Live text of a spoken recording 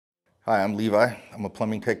Hi, I'm Levi. I'm a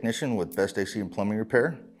plumbing technician with Best AC and Plumbing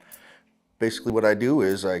Repair. Basically what I do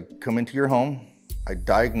is I come into your home, I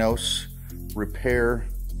diagnose, repair,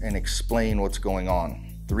 and explain what's going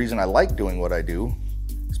on. The reason I like doing what I do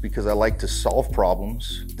is because I like to solve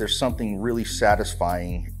problems. There's something really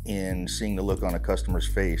satisfying in seeing the look on a customer's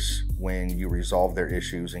face when you resolve their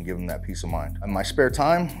issues and give them that peace of mind. In my spare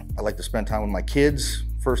time, I like to spend time with my kids,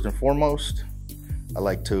 first and foremost. I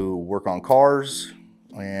like to work on cars,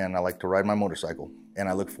 and I like to ride my motorcycle, and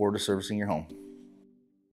I look forward to servicing your home.